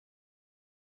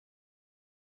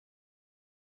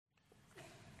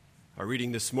Our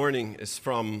reading this morning is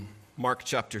from Mark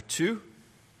chapter 2.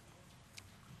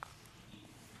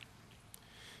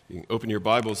 You can open your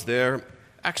Bibles there.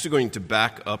 Actually going to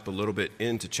back up a little bit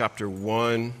into chapter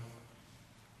 1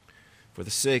 for the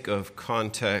sake of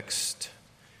context,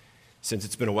 since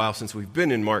it's been a while since we've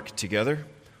been in Mark together.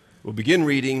 We'll begin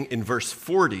reading in verse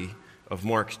 40 of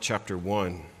Mark chapter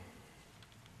 1.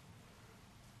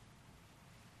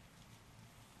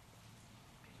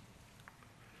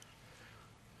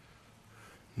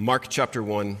 Mark chapter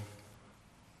 1,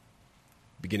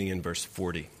 beginning in verse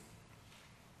 40.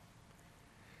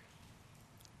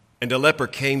 And a leper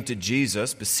came to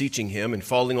Jesus, beseeching him and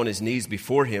falling on his knees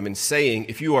before him and saying,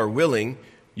 "If you are willing,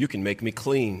 you can make me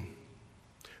clean."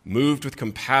 Moved with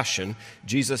compassion,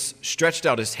 Jesus stretched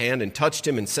out his hand and touched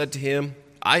him and said to him,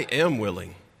 "I am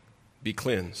willing, be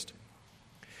cleansed."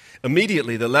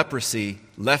 Immediately the leprosy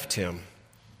left him,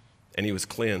 and he was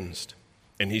cleansed.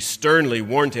 And he sternly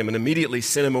warned him and immediately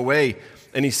sent him away.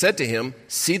 And he said to him,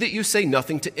 "See that you say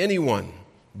nothing to anyone,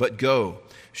 but go,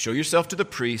 show yourself to the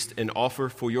priest and offer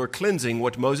for your cleansing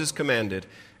what Moses commanded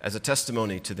as a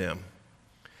testimony to them."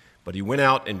 But he went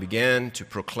out and began to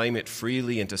proclaim it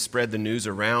freely and to spread the news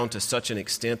around to such an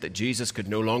extent that Jesus could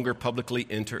no longer publicly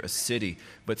enter a city,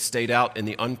 but stayed out in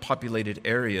the unpopulated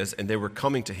areas, and they were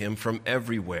coming to him from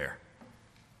everywhere.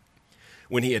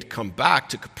 When he had come back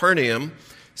to Capernaum,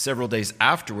 several days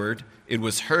afterward, it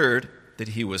was heard that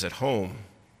he was at home.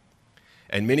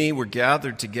 And many were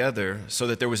gathered together so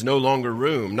that there was no longer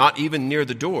room, not even near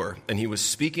the door, and he was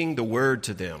speaking the word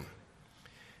to them.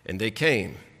 And they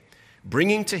came,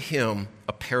 bringing to him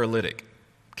a paralytic,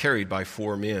 carried by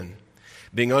 4 men.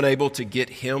 Being unable to get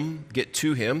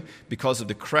to him because of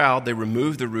the crowd, they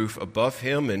removed the roof above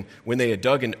him, and when they had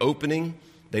dug an opening,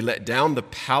 they let down the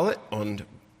pallet on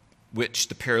which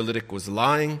the paralytic was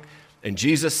lying. And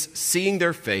Jesus, seeing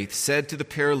their faith, said to the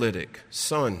paralytic,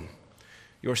 "Son,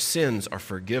 your sins are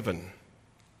forgiven."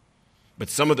 But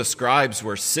some of the scribes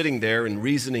were sitting there and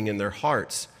reasoning in their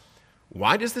hearts,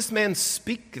 "Why does this man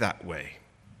speak that way?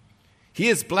 He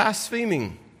is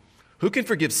blaspheming. Who can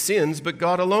forgive sins but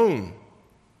God alone?"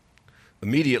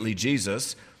 Immediately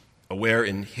Jesus, aware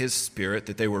in his spirit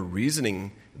that they were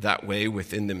reasoning that way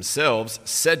within themselves,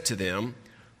 said to them,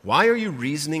 "Why are you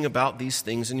reasoning about these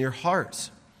things in your hearts?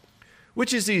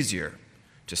 Which is easier,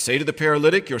 to say to the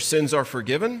paralytic, 'Your sins are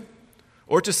forgiven,'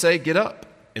 or to say, 'Get up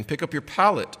and pick up your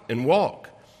pallet and walk'?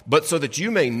 But so that you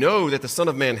may know that the Son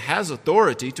of Man has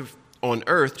authority on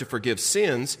earth to forgive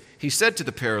sins," he said to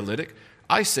the paralytic,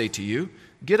 "I say to you,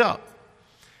 get up,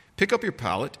 pick up your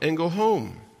pallet and go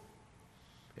home."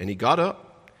 And he got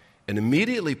up and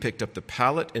immediately picked up the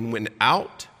pallet and went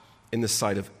out in the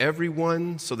sight of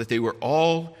everyone, so that they were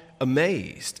all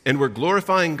amazed and were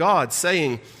glorifying God,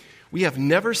 saying, "We have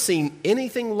never seen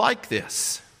anything like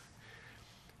this."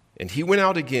 And he went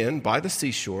out again by the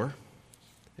seashore,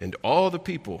 and all the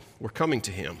people were coming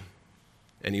to him,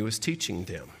 and he was teaching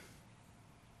them.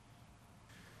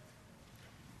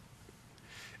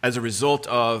 As a result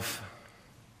of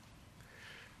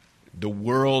the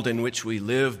world in which we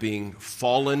live being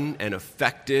fallen and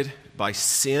affected by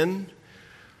sin,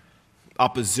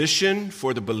 opposition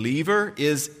for the believer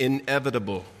is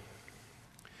inevitable.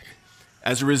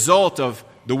 As a result of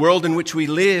the world in which we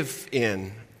live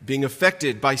in being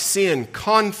affected by sin,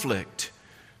 conflict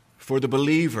for the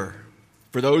believer,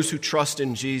 for those who trust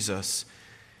in Jesus,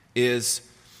 is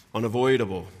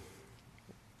unavoidable.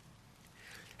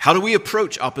 How do we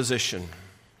approach opposition?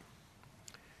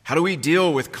 How do we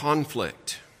deal with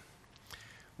conflict?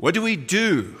 What do we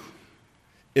do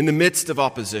in the midst of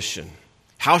opposition?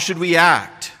 How should we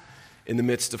act in the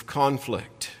midst of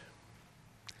conflict?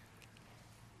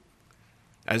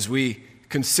 As we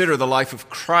consider the life of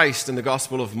Christ in the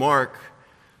Gospel of Mark,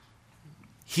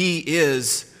 he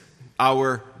is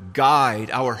our guide,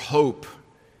 our hope,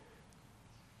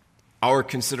 our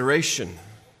consideration.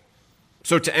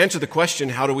 So to answer the question,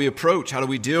 how do we approach, how do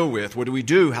we deal with, what do we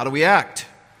do, how do we act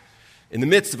in the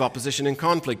midst of opposition and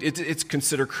conflict? It's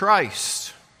consider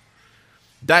Christ.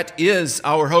 That is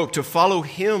our hope, to follow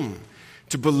him,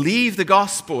 to believe the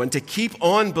gospel and to keep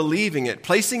on believing it,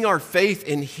 placing our faith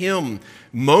in him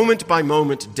moment by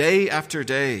moment, day after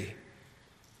day.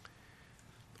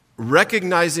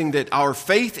 Recognizing that our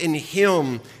faith in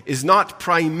him is not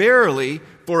primarily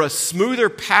for a smoother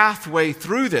pathway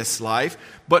through this life,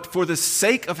 but for the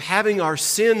sake of having our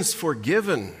sins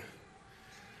forgiven.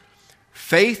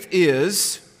 Faith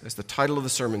is, as the title of the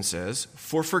sermon says,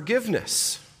 for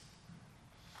forgiveness.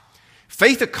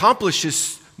 Faith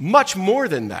accomplishes much more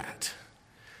than that.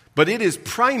 But it is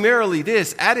primarily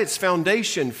this, at its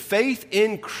foundation, faith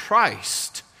in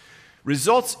Christ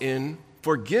results in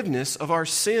forgiveness of our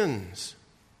sins.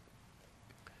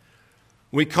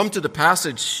 When we come to the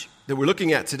passage that we're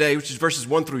looking at today, which is verses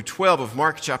 1 through 12 of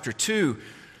Mark chapter 2,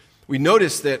 we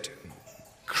notice that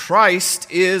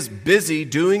Christ is busy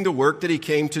doing the work that he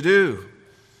came to do.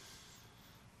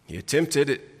 He attempted,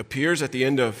 it appears at the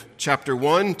end of chapter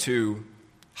 1, to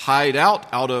hide out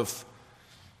of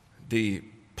the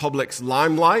public's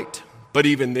limelight. But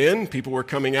even then, people were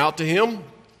coming out to him.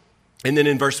 And then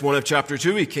in verse 1 of chapter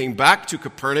 2, he came back to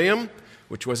Capernaum,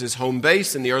 which was his home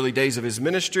base in the early days of his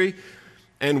ministry.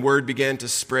 And word began to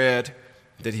spread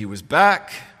that he was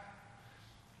back.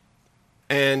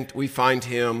 And we find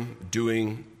him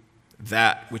doing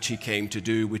that which he came to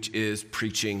do, which is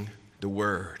preaching the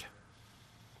word.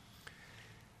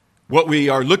 What we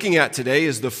are looking at today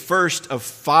is the first of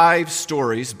 5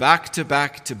 stories, back to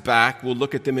back to back. We'll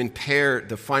look at them in pair,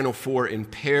 the final 4 in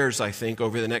pairs, I think,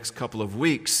 over the next couple of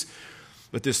weeks.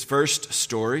 But this first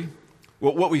story,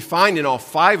 what we find in all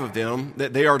 5 of them,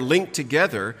 that they are linked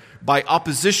together by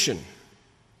opposition.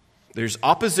 There's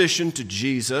opposition to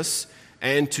Jesus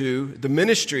and to the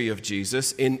ministry of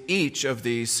Jesus in each of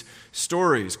these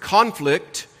stories.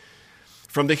 Conflict,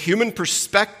 from the human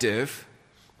perspective,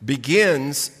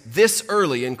 begins this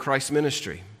early in Christ's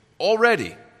ministry.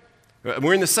 Already.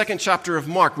 We're in the 2nd chapter of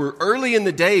Mark. We're early in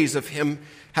the days of him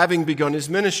having begun his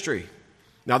ministry.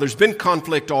 Now, there's been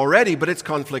conflict already, but it's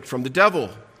conflict from the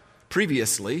devil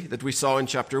previously that we saw in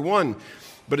chapter 1.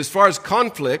 But as far as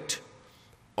conflict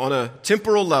on a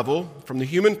temporal level, from the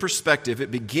human perspective,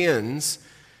 it begins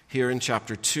here in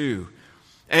chapter 2.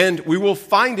 And we will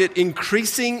find it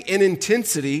increasing in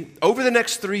intensity over the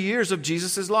next 3 years of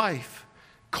Jesus' life,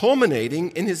 culminating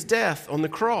in his death on the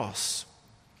cross.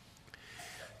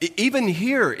 Even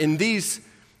here in these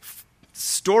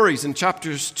stories in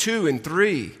chapters 2 and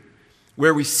 3,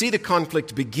 where we see the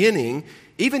conflict beginning,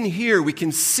 even here we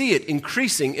can see it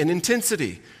increasing in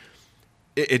intensity.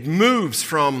 It moves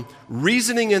from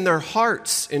reasoning in their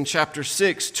hearts in chapter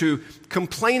 6 to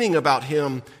complaining about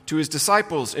him to his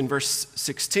disciples in verse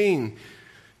 16,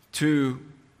 to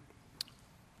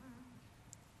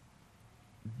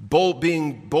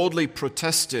being boldly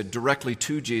protested directly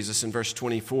to Jesus in verse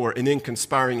 24, and then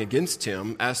conspiring against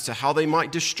him as to how they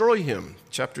might destroy him.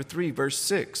 Chapter 3, verse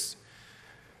 6.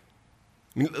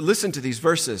 Listen to these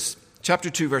verses. Chapter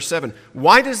 2, verse 7.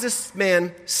 Why does this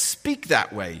man speak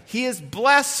that way? He is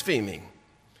blaspheming.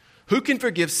 Who can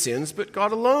forgive sins but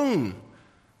God alone?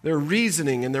 They're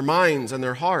reasoning in their minds and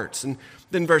their hearts. And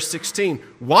then verse 16.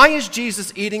 Why is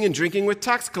Jesus eating and drinking with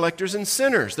tax collectors and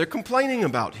sinners? They're complaining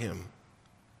about him.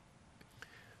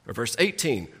 Or verse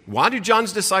 18, why do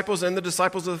John's disciples and the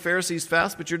disciples of the Pharisees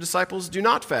fast, but your disciples do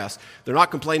not fast? They're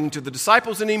not complaining to the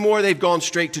disciples anymore. They've gone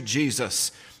straight to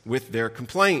Jesus with their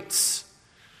complaints.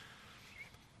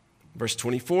 Verse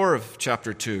 24 of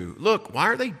chapter 2, look, why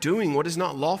are they doing what is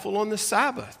not lawful on the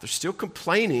Sabbath? They're still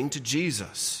complaining to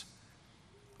Jesus,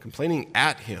 complaining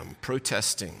at him,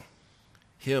 protesting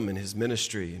him and his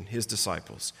ministry and his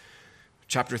disciples.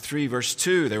 Chapter 3, verse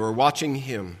 2, they were watching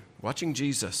him, watching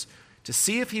Jesus, to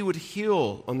see if he would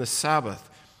heal on the Sabbath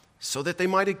so that they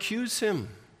might accuse him.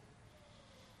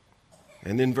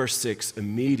 And then verse 6,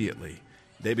 immediately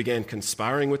they began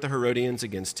conspiring with the Herodians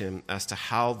against him as to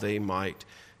how they might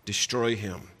destroy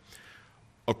him.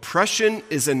 Oppression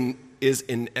is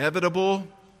inevitable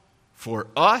for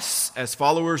us as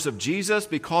followers of Jesus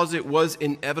because it was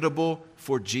inevitable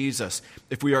for Jesus.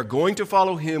 If we are going to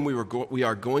follow him, we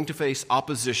are going to face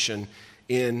opposition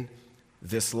in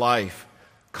this life.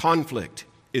 Conflict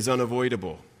is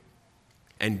unavoidable.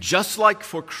 And just like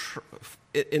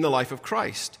in the life of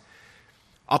Christ,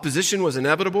 opposition was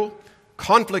inevitable,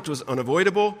 conflict was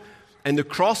unavoidable, and the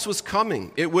cross was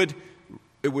coming.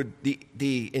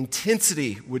 The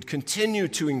intensity would continue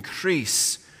to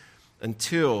increase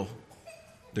until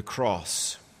the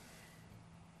cross.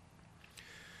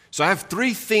 So I have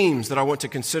 3 themes that I want to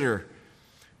consider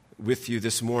with you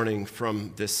this morning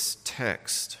from this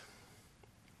text.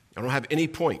 I don't have any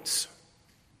points.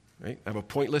 Right? I have a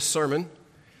pointless sermon.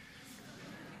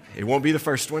 It won't be the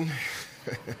first one.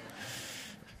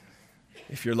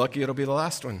 If you're lucky, it'll be the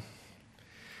last one.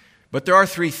 But there are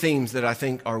 3 themes that I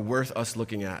think are worth us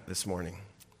looking at this morning.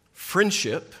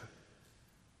 Friendship,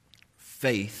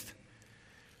 faith,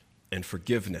 and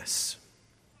forgiveness.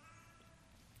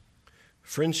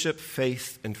 Friendship,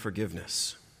 faith, and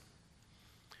forgiveness.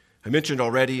 I mentioned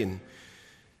already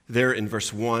there in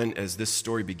verse 1, as this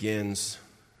story begins,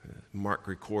 Mark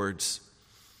records,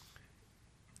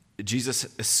 Jesus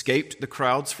escaped the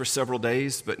crowds for several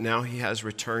days, but now he has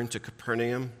returned to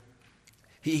Capernaum.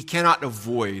 He cannot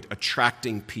avoid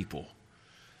attracting people.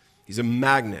 He's a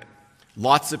magnet.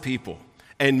 Lots of people.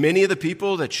 And many of the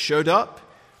people that showed up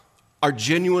are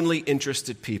genuinely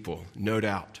interested people, no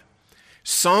doubt.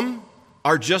 Some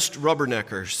are just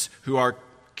rubberneckers who are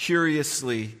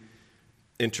curiously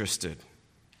interested.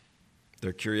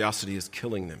 Their curiosity is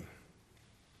killing them.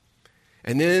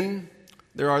 And then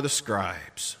there are the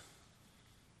scribes,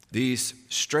 these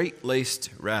straight-laced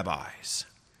rabbis,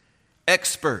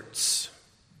 experts,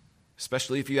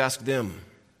 especially if you ask them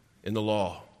in the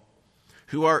law,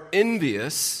 who are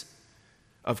envious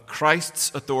of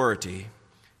Christ's authority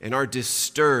and are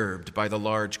disturbed by the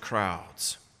large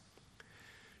crowds.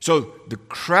 So the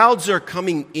crowds are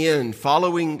coming in,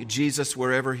 following Jesus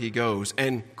wherever he goes,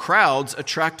 and crowds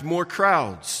attract more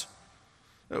crowds.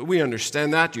 We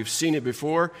understand that. You've seen it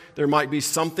before. There might be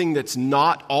something that's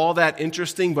not all that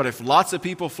interesting, but if lots of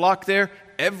people flock there,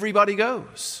 everybody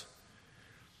goes.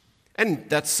 And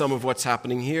that's some of what's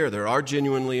happening here. There are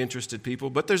genuinely interested people,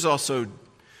 but there's also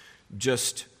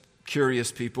just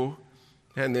curious people.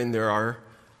 And then there are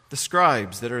the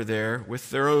scribes that are there with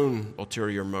their own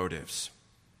ulterior motives.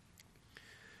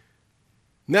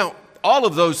 Now, all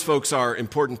of those folks are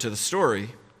important to the story,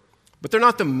 but they're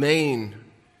not the main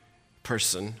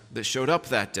person that showed up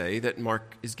that day that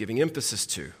Mark is giving emphasis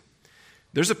to.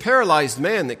 There's a paralyzed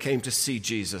man that came to see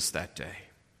Jesus that day,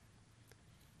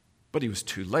 but he was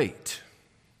too late.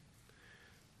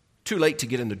 Too late to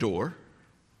get in the door,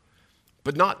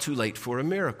 but not too late for a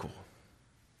miracle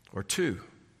or two.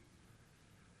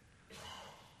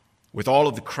 With all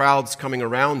of the crowds coming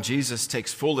around, Jesus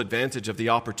takes full advantage of the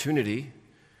opportunity.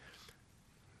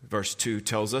 Verse 2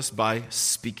 tells us, by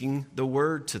speaking the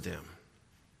word to them.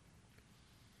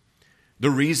 The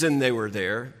reason they were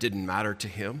there didn't matter to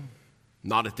him,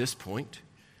 not at this point.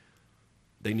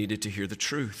 They needed to hear the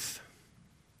truth.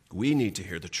 We need to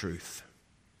hear the truth.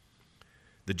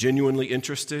 The genuinely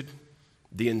interested,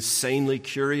 the insanely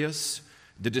curious,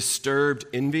 the disturbed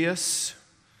envious,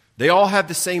 they all have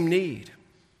the same need.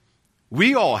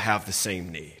 We all have the same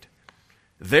need.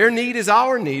 Their need is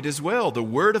our need as well. The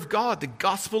Word of God, the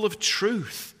gospel of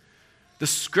truth, the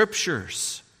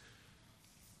Scriptures.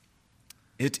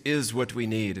 It is what we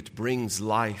need. It brings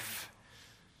life.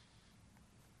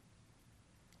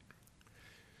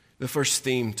 The first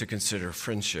theme to consider,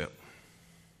 friendship.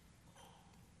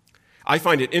 I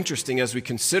find it interesting as we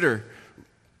consider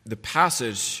the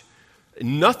passage,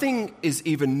 nothing is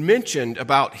even mentioned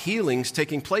about healings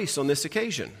taking place on this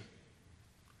occasion.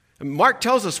 Mark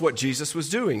tells us what Jesus was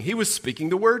doing. He was speaking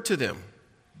the word to them.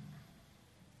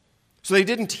 So they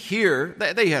didn't hear,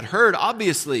 they had heard,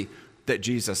 obviously, that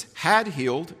Jesus had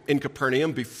healed in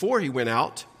Capernaum before he went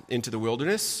out into the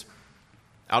wilderness,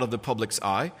 out of the public's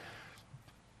eye.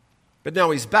 But now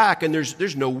he's back and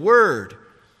there's no word.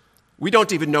 We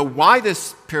don't even know why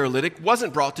this paralytic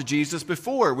wasn't brought to Jesus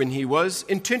before when he was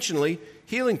intentionally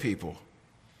healing people.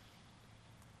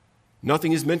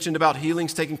 Nothing is mentioned about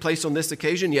healings taking place on this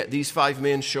occasion, yet these 5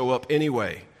 men show up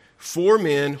anyway. 4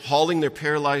 men hauling their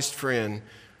paralyzed friend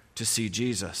to see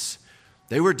Jesus.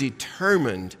 They were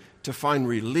determined to find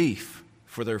relief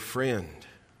for their friend.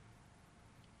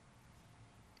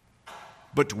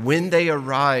 But when they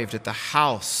arrived at the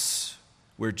house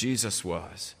where Jesus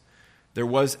was, there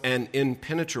was an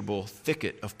impenetrable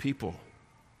thicket of people.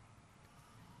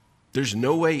 There's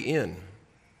no way in.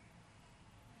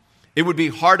 It would be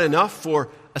hard enough for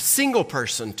a single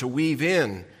person to weave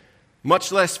in,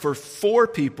 much less for 4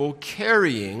 people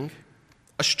carrying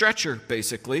a stretcher,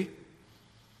 basically,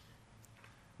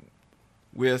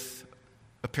 with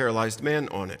a paralyzed man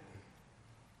on it.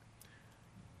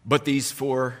 But these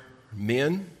 4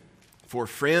 men, 4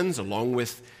 friends, along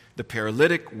with the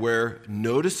paralytic, were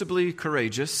noticeably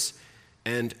courageous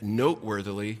and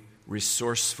noteworthily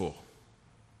resourceful.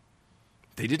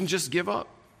 They didn't just give up.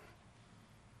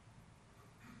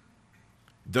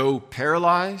 Though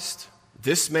paralyzed,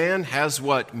 this man has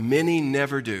what many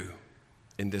never do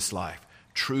in this life: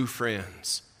 true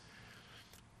friends.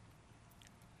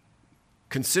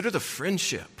 Consider the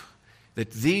friendship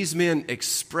that these men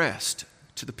expressed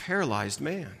to the paralyzed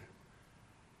man.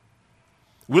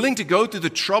 Willing to go through the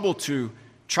trouble to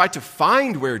try to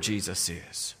find where Jesus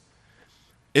is.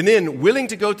 And then willing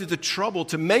to go through the trouble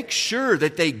to make sure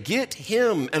that they get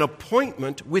him an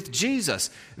appointment with Jesus.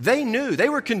 They knew, they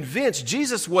were convinced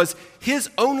Jesus was his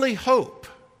only hope.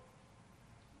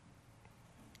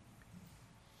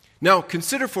 Now,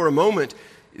 consider for a moment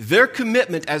their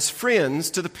commitment as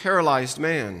friends to the paralyzed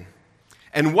man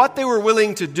and what they were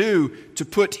willing to do to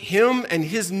put him and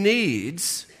his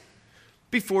needs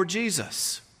before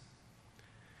Jesus.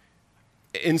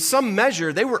 In some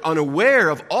measure, they were unaware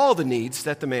of all the needs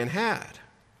that the man had.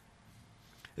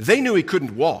 They knew he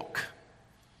couldn't walk.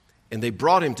 and they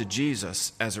brought him to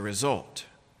Jesus as a result.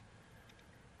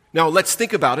 Now, let's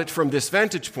think about it from this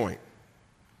vantage point.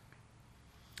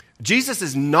 Jesus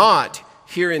is not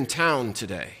here in town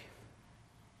today.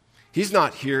 He's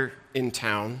not here in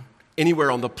town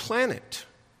anywhere on the planet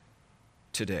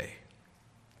today.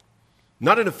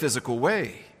 Not in a physical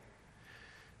way.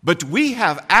 But we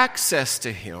have access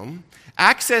to him.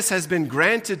 Access has been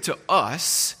granted to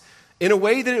us in a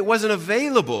way that it wasn't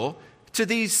available to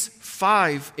these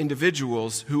 5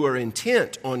 individuals who are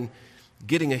intent on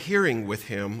getting a hearing with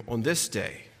him on this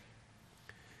day.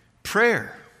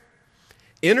 Prayer.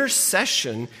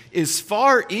 Intercession is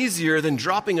far easier than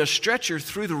dropping a stretcher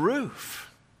through the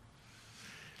roof.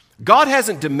 God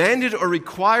hasn't demanded or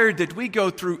required that we go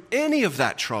through any of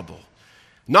that trouble.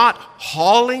 Not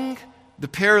hauling the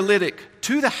paralytic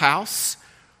to the house,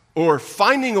 or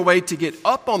finding a way to get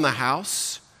up on the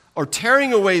house, or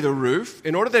tearing away the roof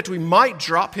in order that we might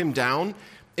drop him down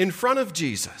in front of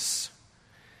Jesus.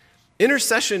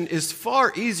 Intercession is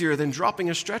far easier than dropping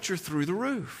a stretcher through the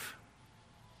roof.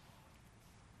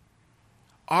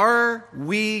 Are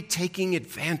we taking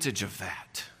advantage of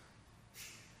that?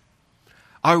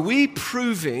 Are we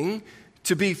proving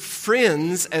to be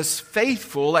friends as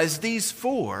faithful as these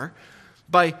 4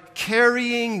 by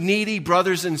carrying needy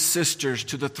brothers and sisters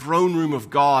to the throne room of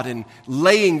God and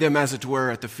laying them, as it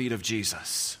were, at the feet of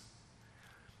Jesus?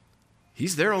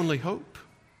 He's their only hope.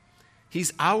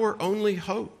 He's our only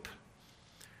hope.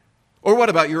 Or what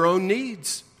about your own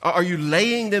needs? Are you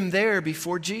laying them there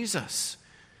before Jesus?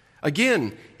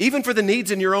 Again, even for the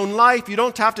needs in your own life, you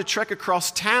don't have to trek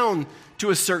across town to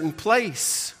a certain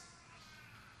place.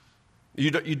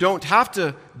 You don't have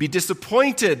to be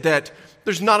disappointed that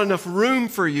there's not enough room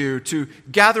for you to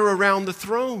gather around the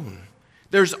throne.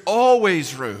 There's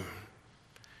always room.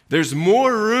 There's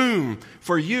more room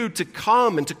for you to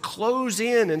come and to close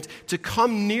in and to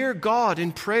come near God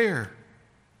in prayer.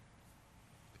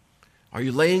 Are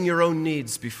you laying your own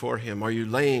needs before him? Are you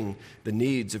laying the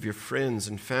needs of your friends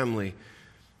and family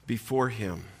before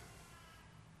him?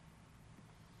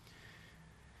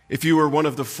 If you were one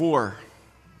of the 4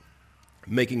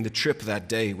 making the trip that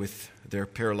day with their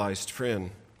paralyzed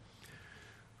friend,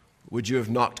 would you have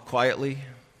knocked quietly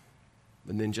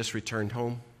and then just returned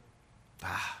home?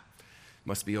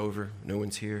 Must be over. No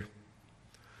one's here.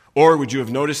 Or would you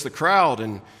have noticed the crowd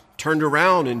and turned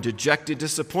around in dejected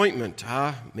disappointment?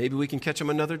 Maybe we can catch him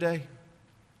another day.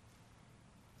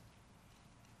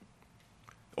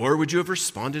 Or would you have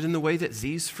responded in the way that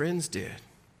these friends did?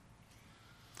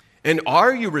 And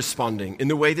are you responding in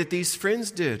the way that these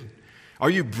friends did? Are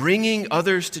you bringing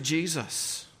others to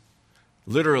Jesus?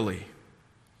 Literally,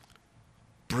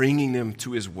 bringing them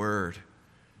to his word,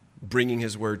 bringing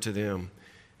his word to them,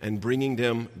 and bringing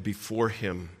them before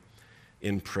him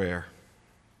in prayer.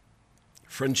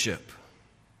 Friendship.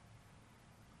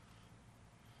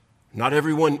 Not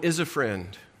everyone is a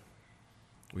friend.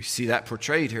 We see that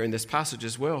portrayed here in this passage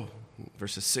as well,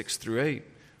 verses 6 through 8.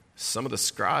 Some of the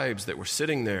scribes that were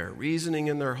sitting there, reasoning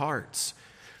in their hearts,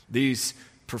 these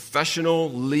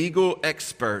professional legal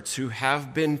experts who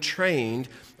have been trained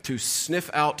to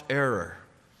sniff out error,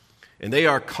 and they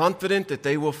are confident that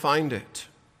they will find it.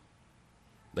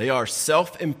 They are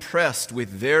self-impressed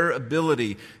with their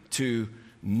ability to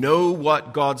know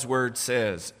what God's word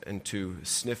says and to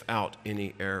sniff out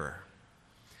any error.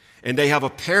 And they have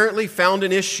apparently found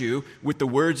an issue with the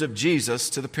words of Jesus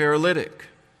to the paralytic.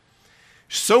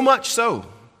 So much so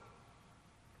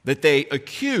that they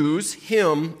accuse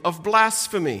him of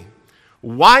blasphemy.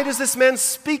 Why does this man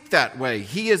speak that way?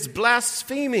 He is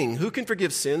blaspheming. Who can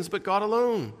forgive sins but God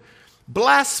alone?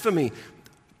 Blasphemy.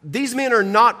 These men are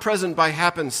not present by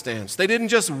happenstance. They didn't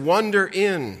just wander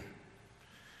in.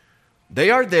 They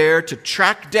are there to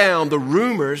track down the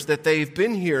rumors that they've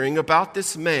been hearing about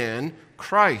this man,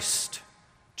 Christ,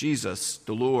 Jesus,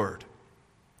 the Lord.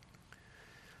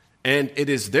 And it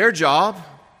is their job,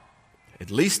 at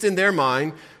least in their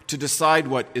mind, to decide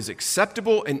what is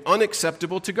acceptable and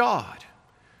unacceptable to God.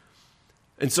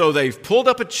 And so they've pulled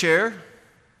up a chair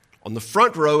on the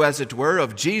front row, as it were,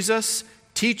 of Jesus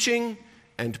teaching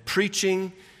and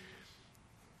preaching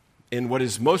in what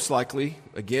is most likely,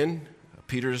 again,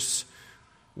 Peter's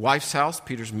wife's house,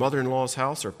 Peter's mother-in-law's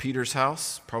house, or Peter's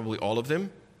house, probably all of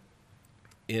them,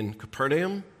 in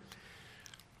Capernaum,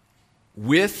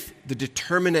 with the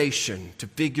determination to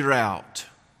figure out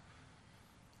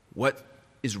what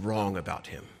is wrong about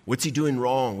him. What's he doing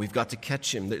wrong? We've got to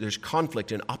catch him. There's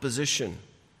conflict and opposition.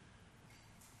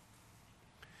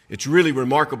 It's really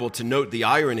remarkable to note the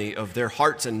irony of their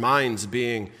hearts and minds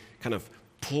being kind of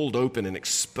pulled open and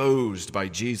exposed by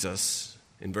Jesus.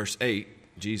 In verse 8,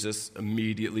 Jesus,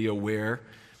 immediately aware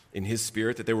in his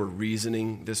spirit that they were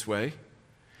reasoning this way.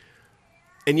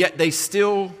 And yet they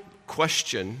still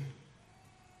question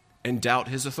and doubt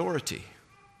his authority.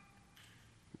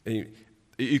 And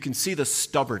you can see the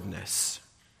stubbornness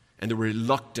and the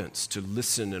reluctance to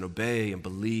listen and obey and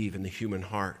believe in the human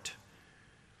heart.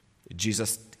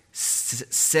 Jesus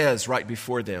says right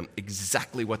before them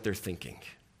exactly what they're thinking.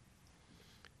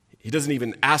 He doesn't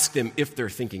even ask them if they're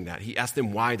thinking that. He asks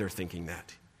them why they're thinking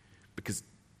that.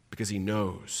 Because he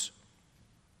knows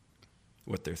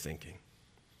what they're thinking.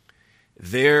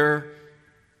 Their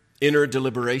inner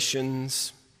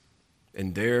deliberations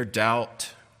and their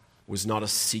doubt was not a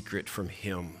secret from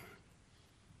him.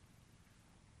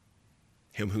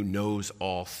 Him who knows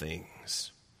all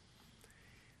things.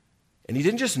 And he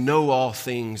didn't just know all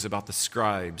things about the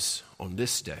scribes on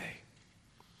this day.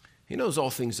 He knows all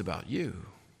things about you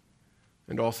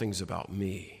and all things about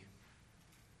me.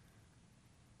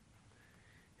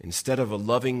 Instead of a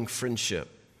loving friendship,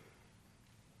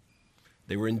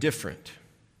 they were indifferent,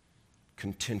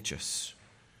 contentious,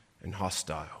 and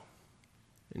hostile.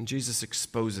 And Jesus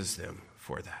exposes them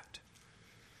for that.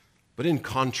 But in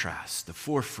contrast, the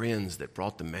 4 friends that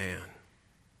brought the man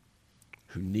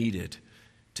who needed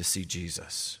to see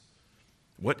Jesus,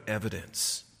 what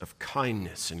evidence of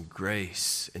kindness and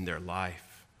grace in their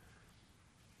life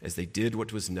as they did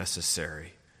what was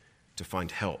necessary to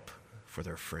find help for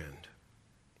their friend.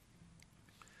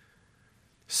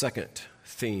 Second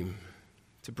theme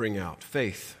to bring out,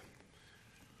 faith.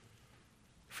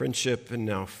 Friendship and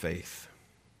now faith.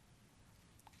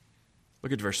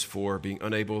 Look at verse 4, being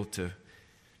unable to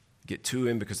get to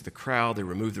him because of the crowd, they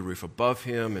removed the roof above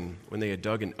him, and when they had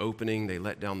dug an opening, they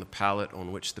let down the pallet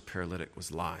on which the paralytic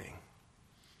was lying.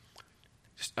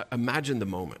 Just imagine the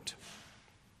moment.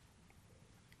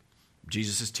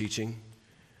 Jesus is teaching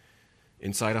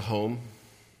inside a home,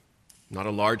 not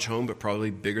a large home, but probably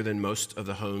bigger than most of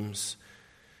the homes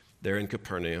there in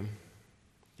Capernaum.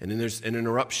 And then there's an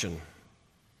interruption,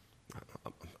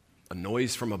 a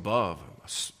noise from above, a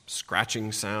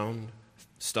scratching sound,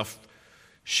 stuff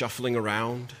shuffling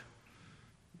around,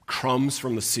 crumbs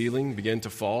from the ceiling begin to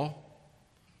fall.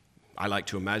 I like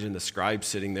to imagine the scribes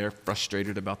sitting there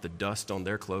frustrated about the dust on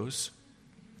their clothes.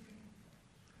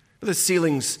 But the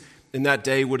ceilings in that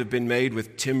day would have been made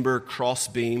with timber cross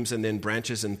beams and then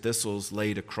branches and thistles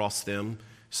laid across them.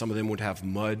 Some of them would have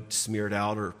mud smeared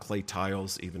out or clay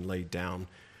tiles even laid down.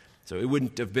 So it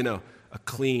wouldn't have been a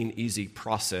clean, easy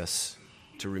process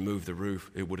to remove the roof.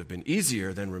 It would have been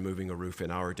easier than removing a roof in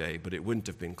our day, but it wouldn't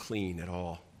have been clean at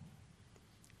all.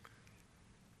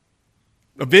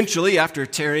 Eventually, after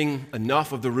tearing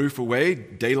enough of the roof away,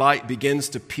 daylight begins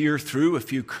to peer through a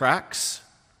few cracks.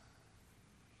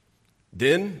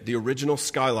 Then the original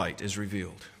skylight is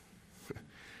revealed.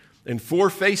 And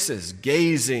 4 faces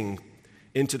gazing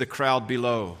into the crowd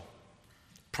below.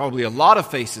 Probably a lot of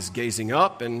faces gazing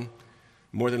up, and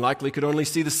more than likely could only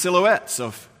see the silhouettes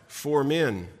of 4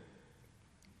 men.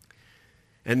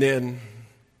 And then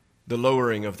the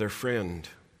lowering of their friend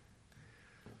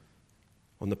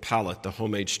on the pallet, the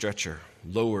homemade stretcher,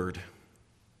 lowered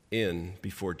in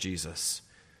before Jesus.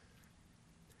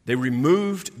 They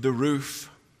removed the roof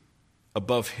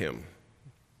above him.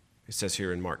 It says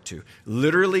here in Mark 2.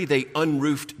 Literally, they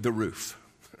unroofed the roof.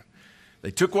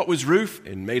 They took what was roof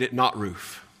and made it not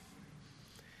roof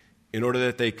in order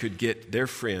that they could get their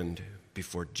friend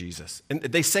before Jesus. And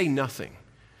they say nothing.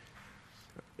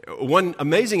 One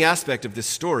amazing aspect of this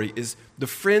story is the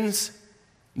friends,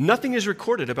 nothing is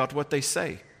recorded about what they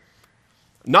say.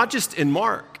 Not just in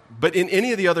Mark, but in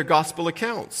any of the other gospel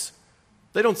accounts.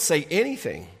 They don't say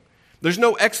anything. There's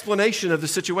no explanation of the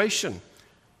situation.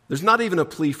 There's not even a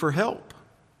plea for help.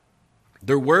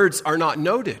 Their words are not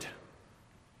noted.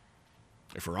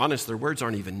 If we're honest, their words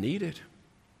aren't even needed.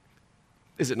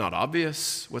 Is it not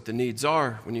obvious what the needs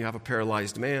are when you have a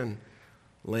paralyzed man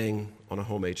laying on a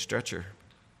homemade stretcher?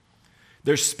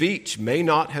 Their speech may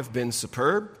not have been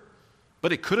superb,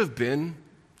 but it could have been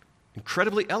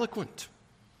incredibly eloquent.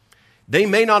 They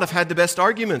may not have had the best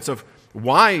arguments of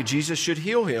why Jesus should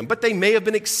heal him, but they may have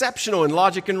been exceptional in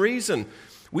logic and reason.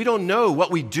 We don't know.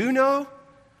 What we do know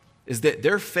is that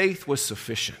their faith was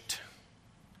sufficient.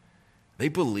 They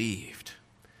believed.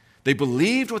 They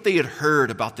believed what they had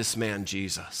heard about this man,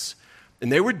 Jesus.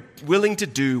 And they were willing to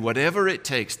do whatever it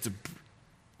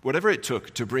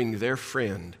took to bring their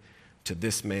friend to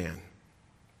this man.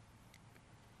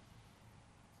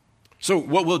 So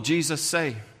what will Jesus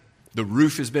say? The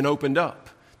roof has been opened up.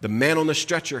 The man on the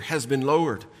stretcher has been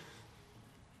lowered.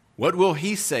 What will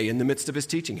he say in the midst of his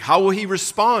teaching? How will he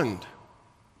respond?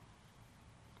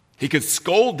 He could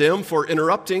scold them for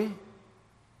interrupting.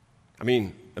 I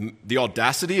mean, the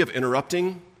audacity of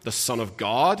interrupting the Son of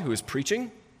God who is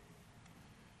preaching.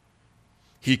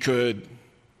 He could,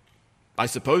 I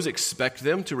suppose, expect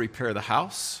them to repair the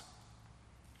house.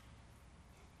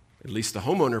 At least the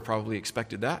homeowner probably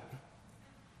expected that.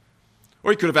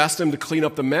 Or he could have asked them to clean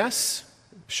up the mess.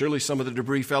 Surely some of the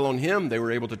debris fell on him. They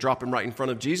were able to drop him right in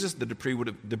front of Jesus. The debris would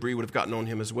have gotten on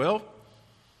him as well.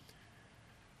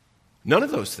 None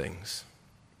of those things.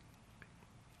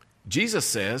 Jesus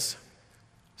says,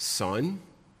 "Son,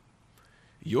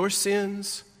 your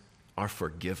sins are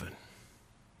forgiven."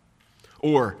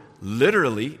 Or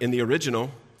literally in the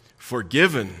original,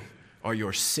 "Forgiven are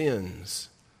your sins."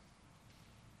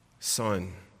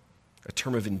 Son, a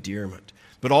term of endearment.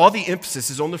 But all the emphasis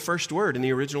is on the first word in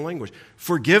the original language.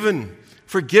 Forgiven,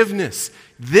 forgiveness.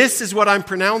 This is what I'm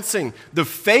pronouncing. The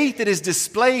faith that is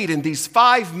displayed in these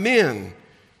 5 men.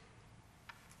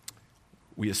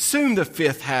 We assume the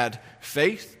 5th had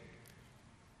faith,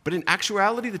 but in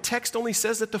actuality, the text only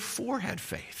says that the 4 had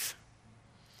faith.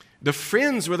 The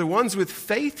friends were the ones with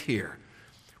faith here,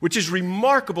 which is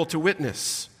remarkable to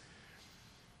witness.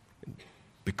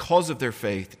 Because of their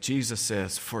faith, Jesus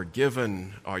says,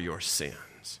 "Forgiven are your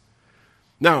sins."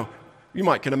 Now, you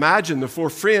can imagine the 4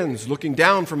 friends looking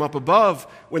down from up above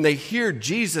when they hear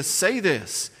Jesus say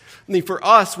this. I mean, for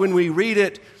us, when we read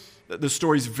it, the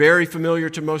story's very familiar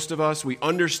to most of us. We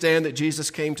understand that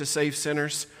Jesus came to save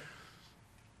sinners.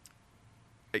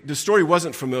 The story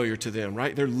wasn't familiar to them,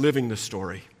 right? They're living the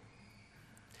story.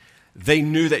 They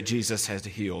knew that Jesus had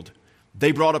healed.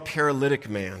 They brought a paralytic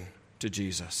man to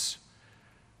Jesus.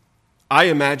 I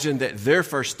imagine that their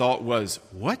first thought was,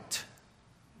 "What?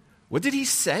 What did he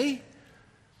say?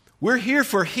 We're here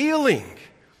for healing.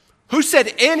 Who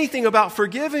said anything about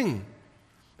forgiving?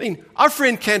 I mean, our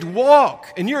friend can't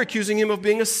walk, and you're accusing him of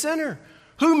being a sinner.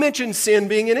 Who mentioned sin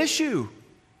being an issue?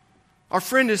 Our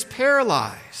friend is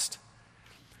paralyzed."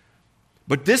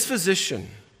 But this physician,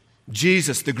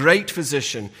 Jesus, the great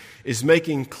physician, is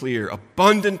making clear,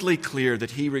 abundantly clear,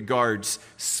 that he regards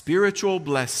spiritual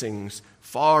blessings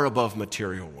far above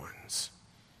material ones.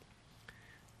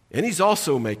 And he's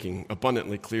also making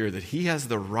abundantly clear that he has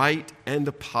the right and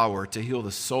the power to heal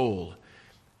the soul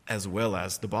as well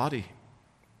as the body.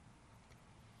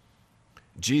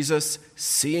 Jesus,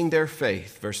 seeing their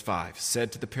faith, verse 5,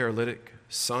 said to the paralytic,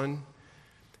 "Son,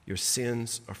 your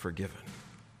sins are forgiven."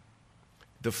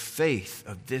 The faith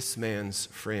of this man's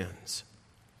friends.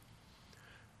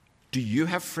 Do you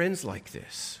have friends like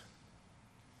this?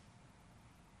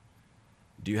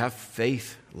 Do you have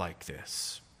faith like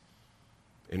this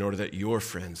in order that your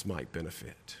friends might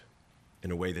benefit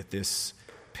in a way that this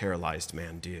paralyzed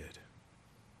man did?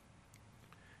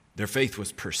 Their faith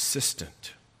was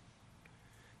persistent.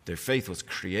 Their faith was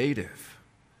creative.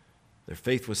 Their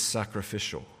faith was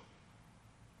sacrificial.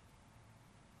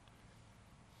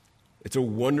 It's a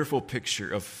wonderful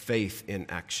picture of faith in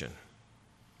action.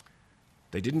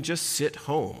 They didn't just sit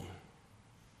home,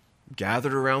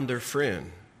 gathered around their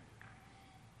friend,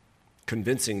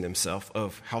 convincing themselves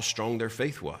of how strong their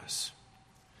faith was.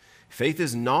 Faith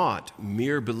is not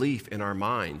mere belief in our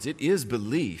minds. It is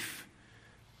belief,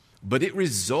 but it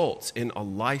results in a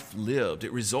life lived.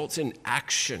 It results in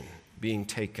action being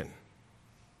taken.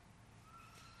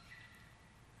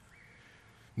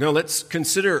 Now let's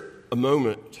consider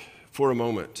for a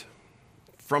moment,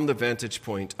 from the vantage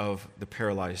point of the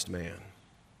paralyzed man.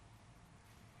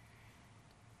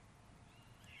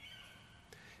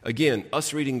 Again,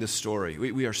 us reading this story,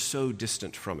 we are so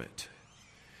distant from it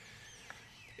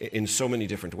in so many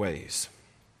different ways.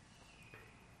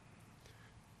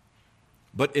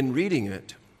 But in reading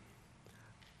it,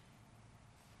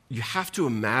 you have to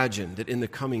imagine that in the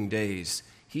coming days,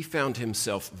 he found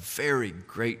himself very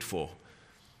grateful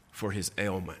for his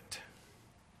ailment,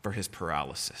 for his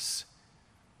paralysis.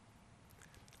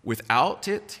 Without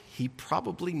it, he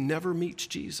probably never meets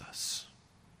Jesus.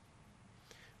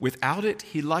 Without it,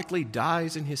 he likely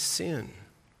dies in his sin.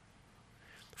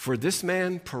 For this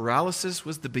man, paralysis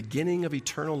was the beginning of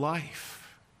eternal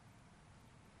life.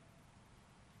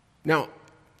 Now,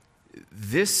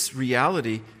 this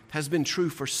reality has been true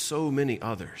for so many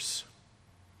others.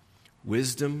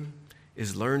 Wisdom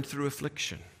is learned through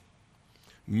affliction.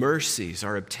 Mercies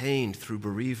are obtained through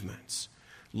bereavements.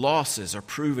 Losses are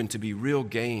proven to be real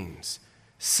gains.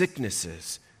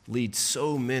 Sicknesses lead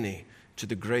so many to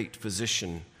the great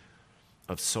physician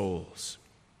of souls.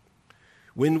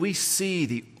 When we see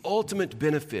the ultimate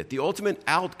benefit, the ultimate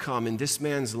outcome in this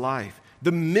man's life,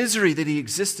 the misery that he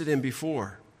existed in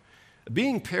before,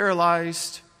 being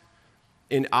paralyzed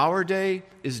in our day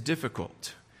is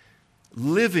difficult.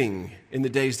 Living in the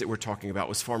days that we're talking about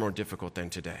was far more difficult than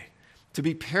today. to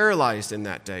be paralyzed in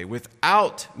that day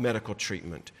without medical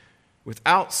treatment,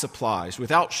 without supplies,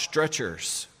 without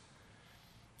stretchers,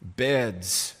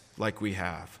 beds like we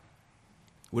have,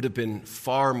 would have been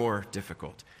far more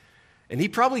difficult. And he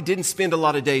probably didn't spend a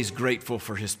lot of days grateful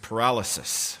for his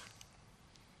paralysis.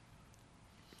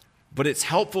 But it's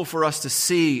helpful for us to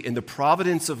see in the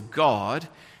providence of God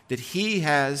that he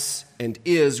has and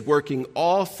is working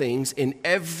all things in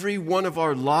every one of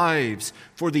our lives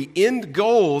for the end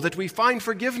goal that we find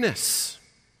forgiveness.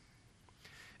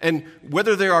 And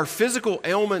whether there are physical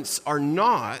ailments or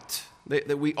not,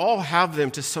 that we all have them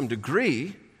to some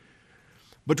degree,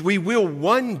 but we will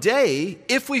one day,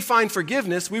 if we find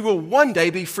forgiveness, we will one day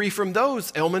be free from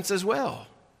those ailments as well.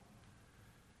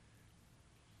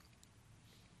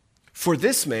 For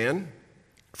this man,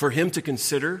 for him to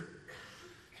consider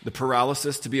the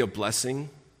paralysis to be a blessing,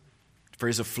 for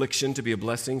his affliction to be a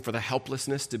blessing, for the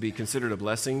helplessness to be considered a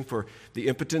blessing, for the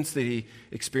impotence that he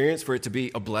experienced, for it to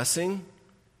be a blessing,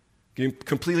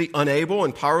 completely unable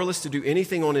and powerless to do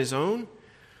anything on his own,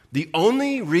 the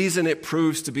only reason it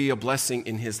proves to be a blessing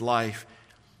in his life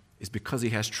is because he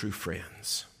has true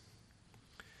friends.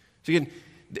 So again,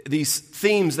 these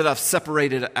themes that I've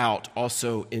separated out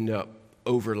also end up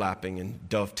overlapping and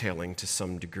dovetailing to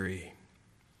some degree.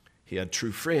 He had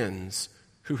true friends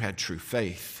who had true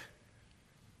faith.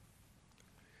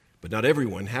 But not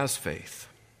everyone has faith.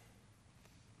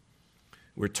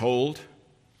 We're not told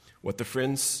what the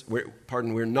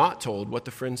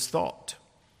friends thought.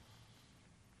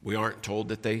 We aren't told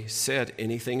that they said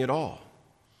anything at all.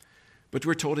 But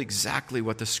we're told exactly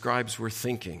what the scribes were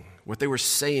thinking, what they were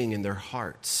saying in their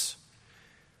hearts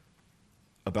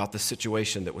about the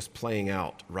situation that was playing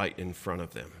out right in front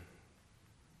of them.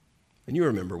 And you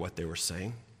remember what they were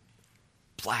saying.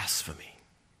 Blasphemy.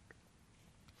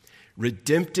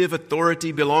 Redemptive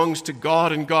authority belongs to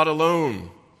God and God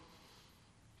alone,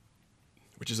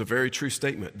 which is a very true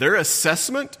statement. Their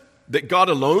assessment that God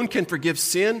alone can forgive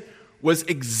sin was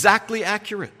exactly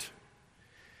accurate.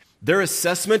 Their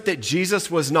assessment that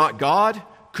Jesus was not God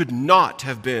could not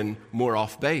have been more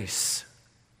off base.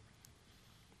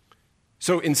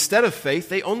 So instead of faith,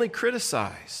 they only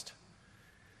criticized.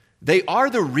 They are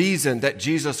the reason that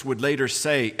Jesus would later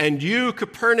say, "And you,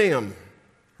 Capernaum,"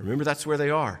 remember that's where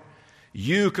they are,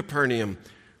 "you, Capernaum,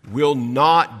 will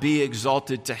not be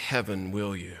exalted to heaven,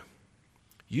 will you?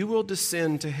 You will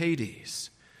descend to Hades.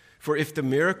 For if the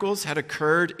miracles had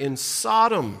occurred in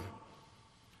Sodom,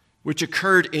 which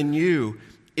occurred in you,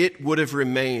 it would have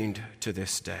remained to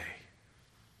this day."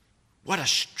 What a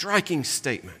striking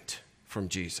statement from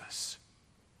Jesus.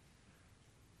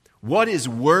 What is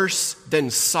worse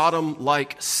than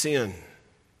Sodom-like sin?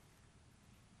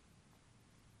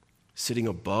 Sitting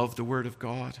above the Word of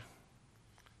God,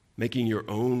 making your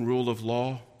own rule of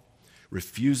law,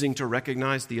 refusing to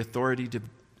recognize the authority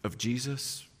of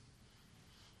Jesus,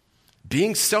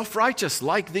 being self-righteous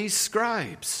like these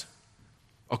scribes,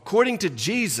 according to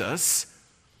Jesus,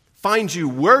 finds you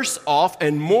worse off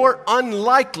and more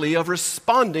unlikely of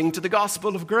responding to the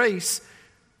gospel of grace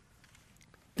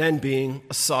than being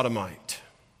a sodomite.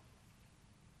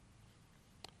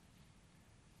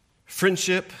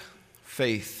 Friendship,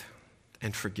 faith,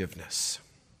 and forgiveness.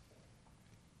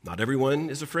 Not everyone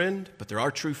is a friend, but there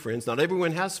are true friends. Not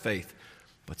everyone has faith,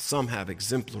 but some have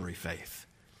exemplary faith.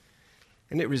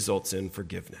 And it results in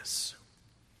forgiveness.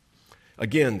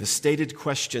 Again, the stated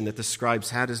question that the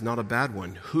scribes had is not a bad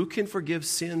one. Who can forgive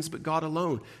sins but God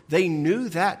alone? They knew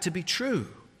that to be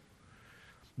true.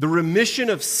 The remission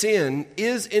of sin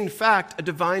is, in fact, a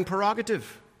divine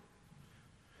prerogative.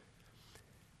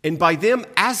 And by them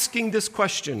asking this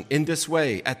question in this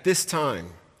way, at this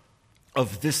time,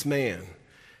 of this man,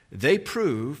 they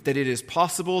prove that it is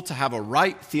possible to have a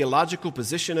right theological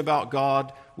position about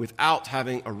God without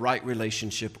having a right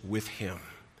relationship with Him.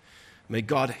 May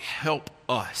God help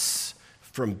us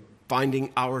from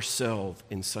finding ourselves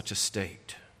in such a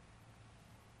state.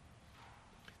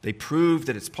 They prove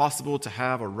that it's possible to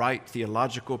have a right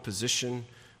theological position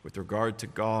with regard to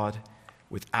God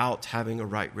without having a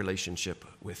right relationship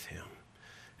with Him.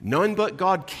 None but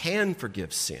God can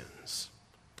forgive sins.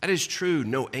 That is true.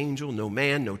 No angel, no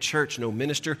man, no church, no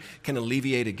minister can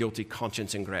alleviate a guilty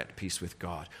conscience and grant peace with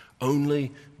God.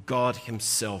 Only God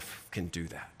Himself can do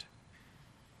that.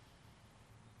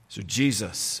 So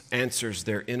Jesus answers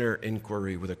their inner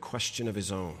inquiry with a question of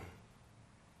His own.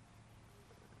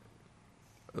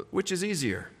 Which is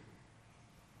easier?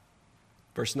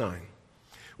 Verse 9.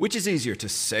 Which is easier, to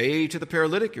say to the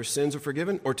paralytic, "Your sins are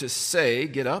forgiven," or to say,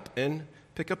 "Get up and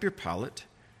pick up your pallet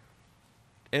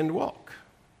and walk"?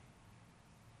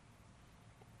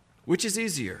 Which is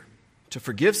easier, to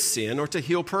forgive sin or to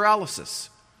heal paralysis.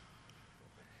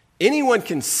 Anyone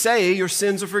can say your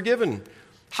sins are forgiven.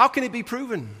 How can it be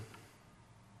proven?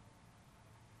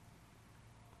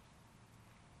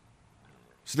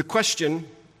 So the question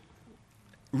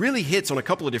really hits on a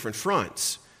couple of different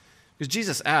fronts. Because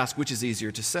Jesus asked, which is easier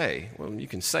to say? Well, you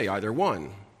can say either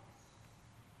one.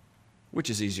 Which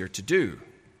is easier to do?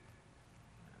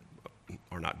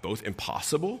 Are not both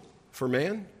impossible for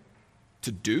man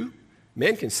to do?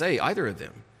 Man can say either of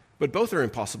them, but both are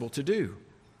impossible to do.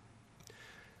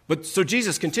 But so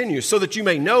Jesus continues, so that you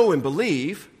may know and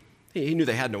believe. He knew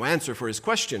they had no answer for his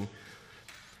question.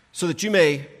 So that you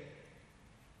may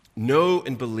know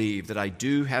and believe that I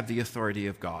do have the authority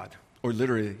of God. Or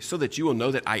literally, so that you will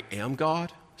know that I am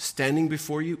God, standing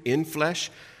before you in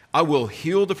flesh. I will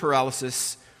heal the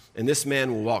paralysis, and this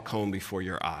man will walk home before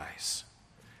your eyes.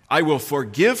 I will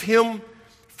forgive him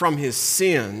from his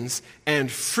sins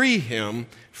and free him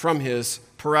from his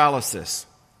paralysis.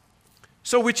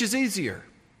 So which is easier?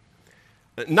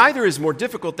 Neither is more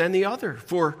difficult than the other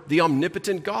for the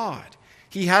omnipotent God.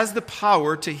 He has the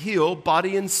power to heal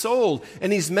body and soul,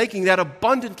 and he's making that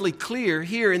abundantly clear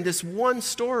here in this one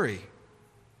story.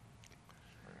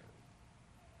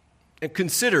 And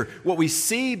consider what we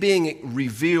see being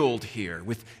revealed here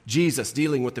with Jesus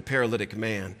dealing with the paralytic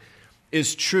man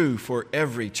is true for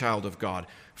every child of God.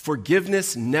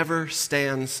 Forgiveness never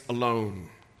stands alone.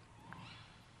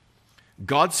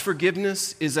 God's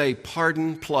forgiveness is a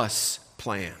pardon plus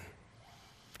plan.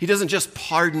 He doesn't just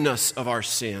pardon us of our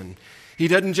sin. He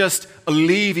doesn't just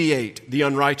alleviate the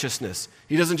unrighteousness.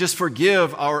 He doesn't just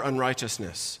forgive our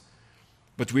unrighteousness.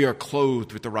 But we are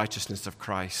clothed with the righteousness of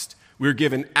Christ. We're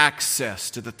given access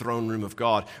to the throne room of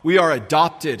God. We are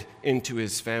adopted into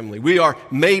his family. We are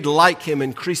made like him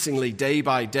increasingly day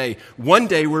by day. One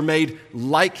day we're made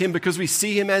like him because we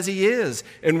see him as he is,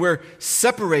 and we're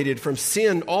separated from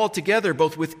sin altogether,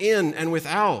 both within and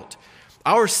without.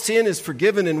 Our sin is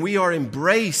forgiven, and we are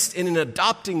embraced in an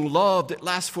adopting love that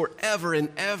lasts forever and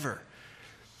ever.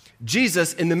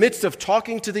 Jesus, in the midst of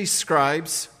talking to these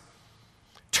scribes,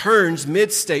 turns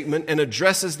mid-statement and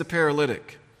addresses the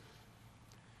paralytic.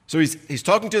 So he's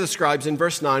talking to the scribes in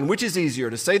verse 9, which is easier,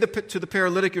 to say to the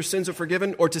paralytic, your sins are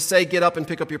forgiven, or to say, get up and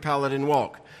pick up your pallet and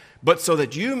walk? But so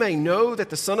that you may know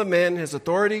that the Son of Man has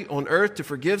authority on earth to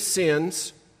forgive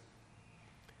sins.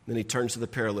 Then he turns to the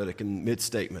paralytic in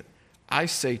mid-statement. I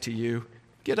say to you,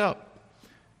 get up,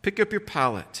 pick up your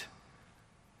pallet,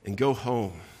 and go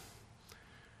home.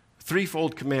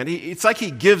 Threefold command. It's like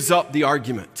he gives up the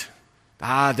argument.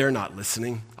 They're not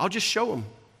listening. I'll just show them.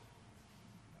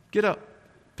 Get up.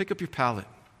 Pick up your pallet.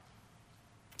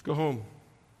 Go home.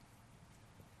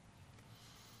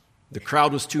 The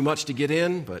crowd was too much to get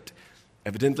in, but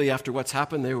evidently after what's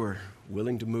happened, they were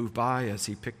willing to move by as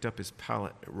he picked up his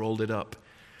pallet, rolled it up,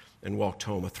 and walked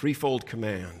home. A threefold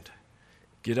command.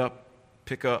 Get up,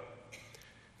 pick up,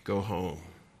 go home.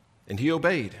 And he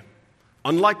obeyed.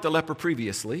 Unlike the leper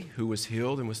previously, who was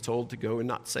healed and was told to go and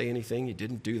not say anything, he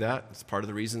didn't do that. It's part of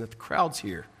the reason that the crowd's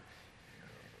here.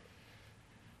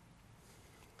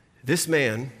 This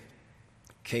man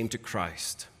came to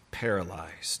Christ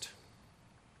paralyzed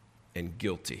and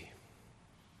guilty,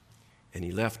 and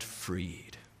he left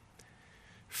freed.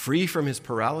 Free from his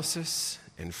paralysis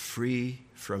and free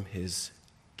from his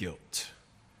guilt.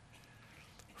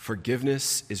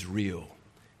 Forgiveness is real,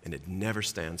 and it never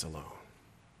stands alone.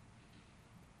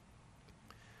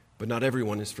 But not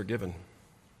everyone is forgiven.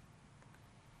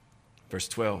 Verse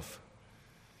 12,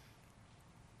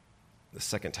 the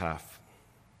second half.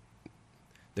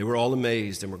 They were all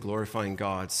amazed and were glorifying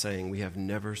God, saying, we have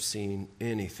never seen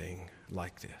anything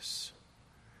like this.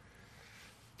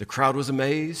 The crowd was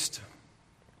amazed.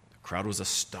 The crowd was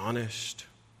astonished.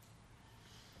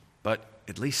 But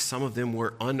at least some of them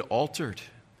were unaltered,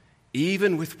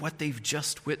 even with what they've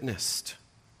just witnessed.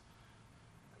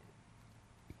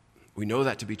 We know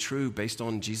that to be true based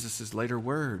on Jesus' later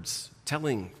words,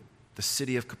 telling the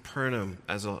city of Capernaum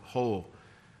as a whole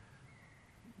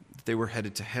they were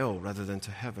headed to hell rather than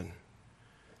to heaven.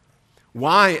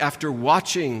 Why, after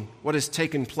watching what has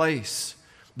taken place,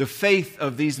 the faith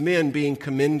of these men being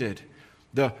commended,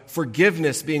 the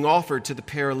forgiveness being offered to the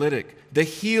paralytic, the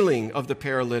healing of the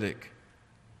paralytic,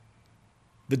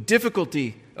 the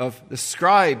difficulty of the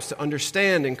scribes to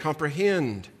understand and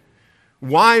comprehend,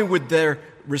 why would their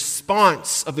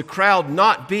response of the crowd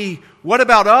not be, what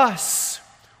about us?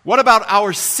 What about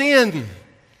our sin?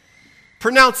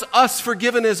 Pronounce us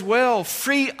forgiven as well.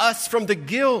 Free us from the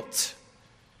guilt.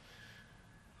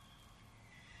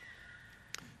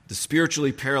 The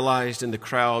spiritually paralyzed in the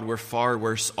crowd were far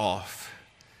worse off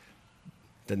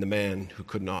than the man who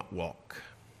could not walk.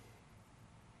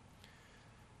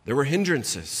 There were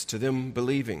hindrances to them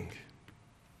believing.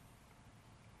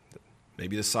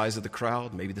 Maybe the size of the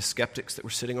crowd, maybe the skeptics that were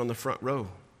sitting on the front row.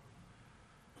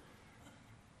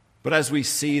 But as we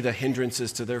see the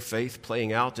hindrances to their faith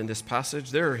playing out in this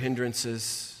passage, there are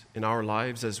hindrances in our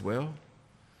lives as well.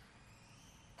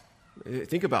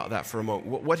 Think about that for a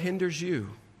moment. What hinders you?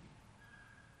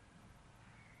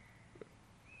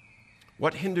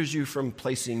 What hinders you from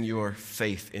placing your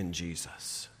faith in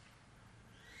Jesus?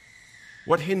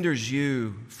 What hinders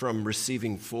you from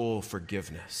receiving full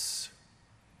forgiveness?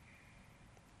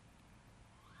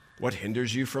 What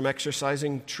hinders you from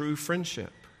exercising true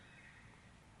friendship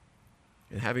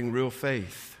and having real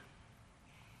faith?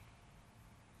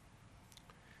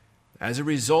 As a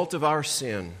result of our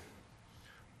sin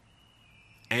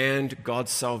and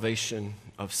God's salvation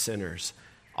of sinners,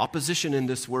 opposition in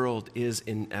this world is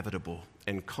inevitable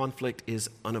and conflict is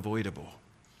unavoidable.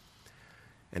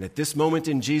 And at this moment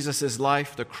in Jesus'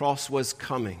 life, the cross was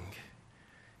coming.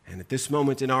 And at this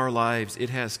moment in our lives,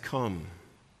 it has come.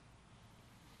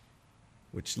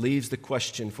 Which leaves the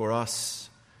question for us,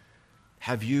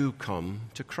 have you come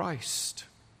to Christ?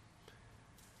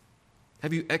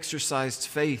 Have you exercised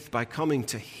faith by coming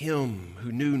to Him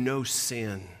who knew no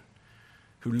sin,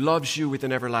 who loves you with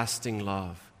an everlasting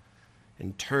love,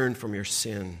 and turned from your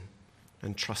sin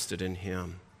and trusted in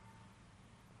Him?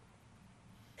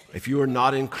 If you are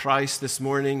not in Christ this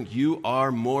morning, you are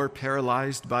more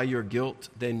paralyzed by your guilt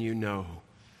than you know.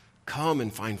 Come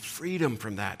and find freedom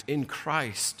from that in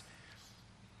Christ.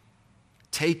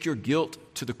 Take your guilt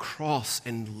to the cross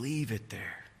and leave it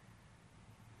there.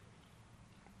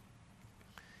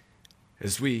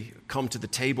 As we come to the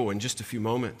table in just a few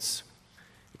moments,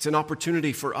 it's an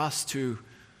opportunity for us to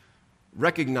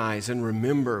recognize and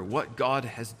remember what God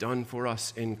has done for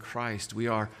us in Christ. We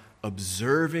are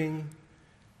observing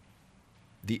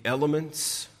the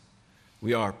elements.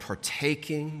 We are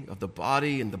partaking of the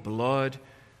body and the blood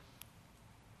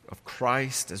of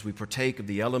Christ as we partake of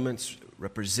the elements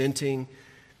representing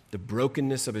the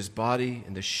brokenness of His body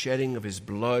and the shedding of His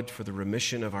blood for the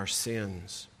remission of our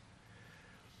sins.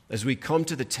 As we come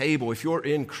to the table, if you're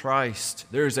in Christ,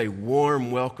 there is a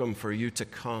warm welcome for you to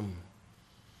come.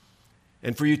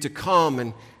 And for you to come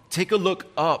and take a look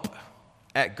up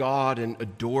at God and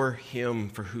adore Him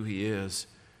for who He is.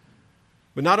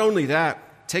 But not only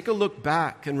that, take a look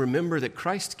back and remember that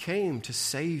Christ came to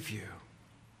save you.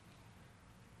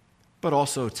 But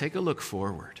also take a look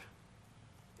forward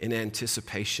in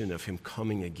anticipation of Him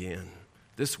coming again.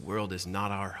 This world is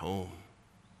not our home.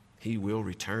 He will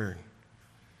return.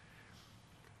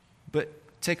 But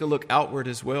take a look outward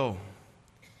as well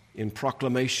in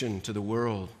proclamation to the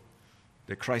world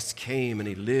that Christ came and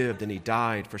He lived and He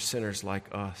died for sinners like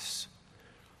us.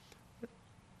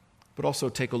 But also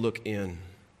take a look in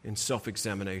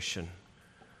self-examination.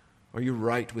 Are you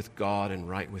right with God and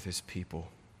right with His people?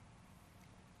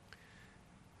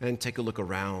 And take a look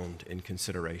around in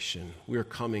consideration. We are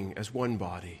coming as one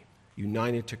body,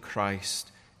 united to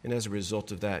Christ, and as a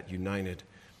result of that, united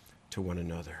to one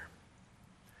another.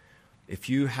 If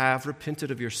you have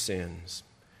repented of your sins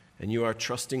and you are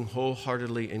trusting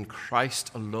wholeheartedly in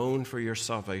Christ alone for your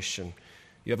salvation,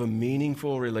 you have a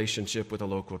meaningful relationship with a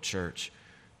local church,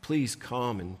 please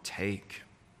come and take.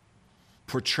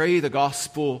 Portray the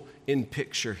gospel in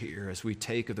picture here as we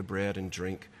take of the bread and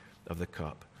drink of the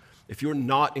cup. If you're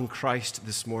not in Christ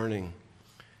this morning,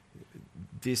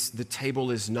 the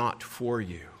table is not for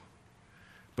you,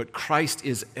 but Christ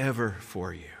is ever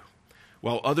for you.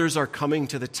 While others are coming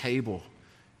to the table,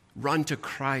 run to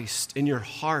Christ in your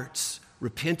hearts,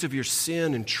 repent of your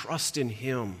sin and trust in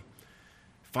Him.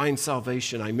 Find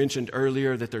salvation. I mentioned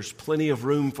earlier that there's plenty of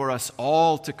room for us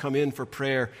all to come in for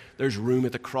prayer. There's room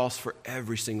at the cross for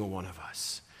every single one of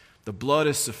us. The blood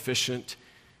is sufficient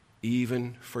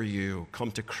even for you.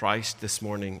 Come to Christ this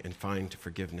morning and find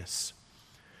forgiveness.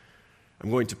 I'm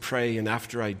going to pray, and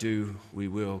after I do, we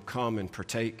will come and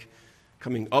partake.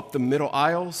 Coming up the middle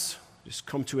aisles, just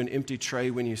come to an empty tray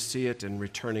when you see it and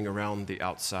returning around the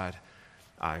outside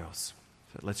aisles.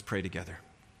 So let's pray together.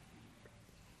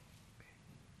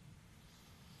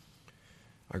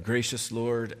 Our gracious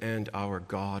Lord and our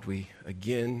God, we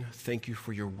again thank You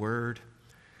for Your word.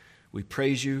 We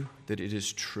praise You that it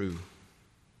is true.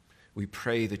 We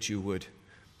pray that You would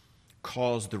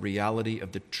cause the reality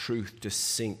of the truth to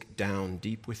sink down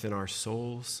deep within our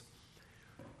souls,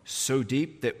 so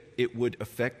deep that it would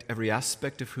affect every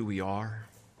aspect of who we are,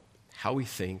 how we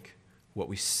think, what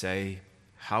we say,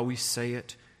 how we say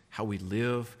it, how we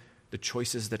live, the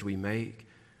choices that we make.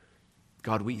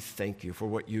 God, we thank You for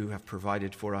what You have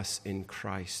provided for us in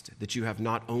Christ, that You have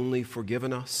not only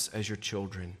forgiven us as Your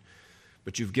children,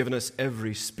 but you've given us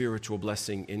every spiritual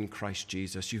blessing in Christ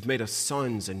Jesus. You've made us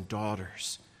sons and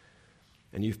daughters,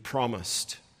 and you've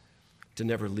promised to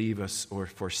never leave us or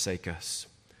forsake us.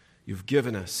 You've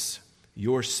given us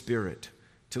your Spirit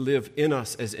to live in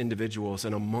us as individuals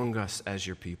and among us as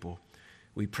your people.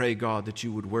 We pray, God, that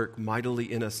you would work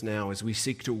mightily in us now as we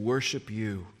seek to worship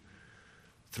you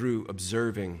through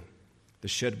observing the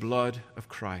shed blood of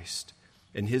Christ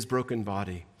and his broken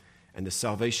body and the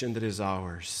salvation that is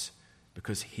ours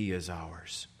because he is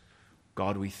ours.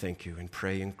 God, we thank you and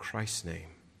pray in Christ's name.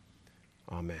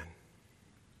 Amen.